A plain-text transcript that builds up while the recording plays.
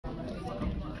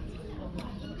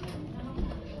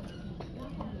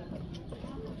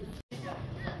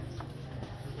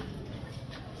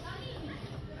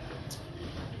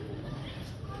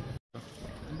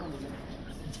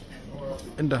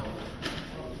Enda.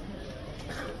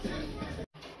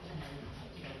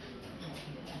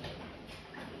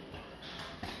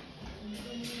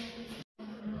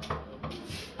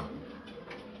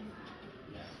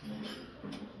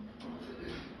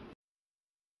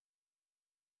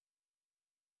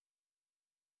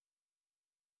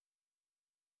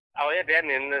 Awe dia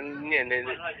ni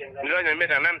nilo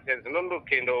nyameta nonsense ndo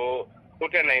kendo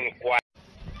kutena ini kwa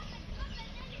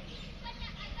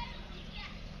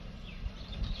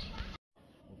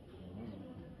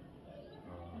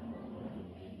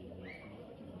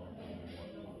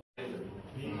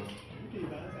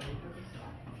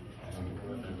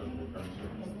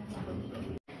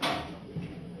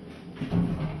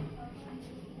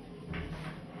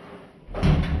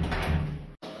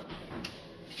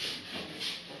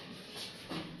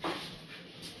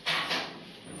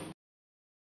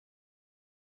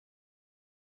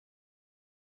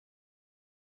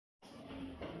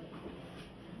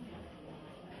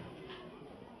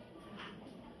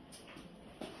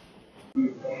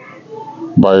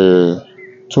By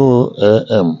 2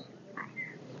 a.m.,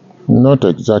 not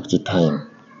exact time,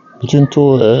 between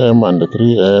 2 a.m. and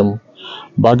 3 a.m.,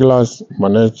 burglars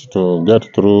managed to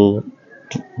get through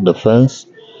the fence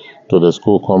to the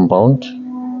school compound.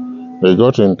 They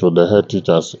got into the head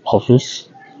teacher's office.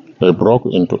 They broke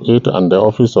into it and the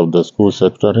office of the school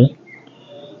secretary,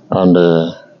 and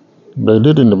they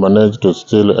didn't manage to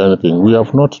steal anything. We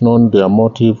have not known their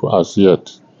motive as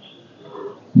yet,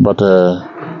 but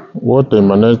what they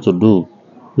managed to do,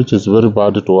 which is very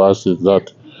bad to us, is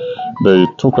that they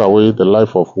took away the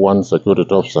life of one security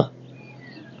officer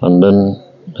and then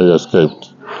they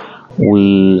escaped.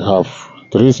 We have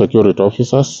 3 security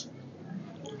officers,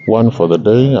 1 for the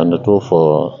day and 2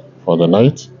 for the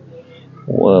night.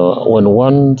 When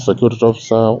one security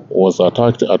officer was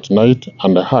attacked at night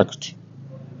and hacked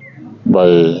by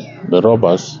the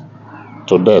robbers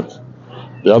to death,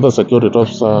 the other security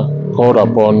officer called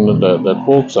upon the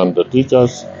cooks and the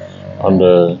teachers, and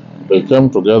they came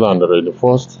together and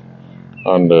reinforced,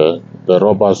 and the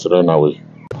robbers ran away.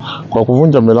 Kwa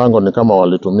kuvunja milango ni kama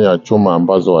walitumia chuma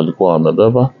ambazo walikuwa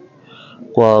wamebeba.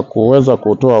 Kwa kuweza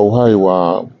kutoa uhai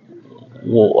wa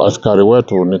askari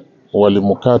wetu ni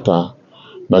walimkata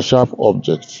na sharp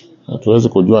object. Hatuwezi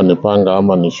kujua ni panga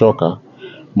ama ni shoka,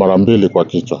 mara mbili kwa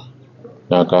kichwa,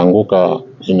 na akaanguka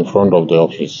in front of the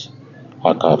office,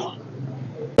 akafa.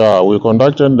 We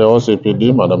conducted the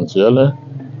OCPD, Madam Chiele,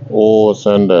 who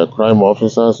sent the crime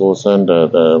officers, who sent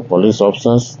the police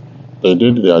officers. They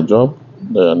did their job,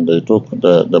 and they took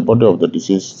the body of the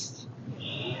deceased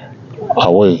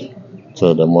away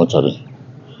to the mortuary.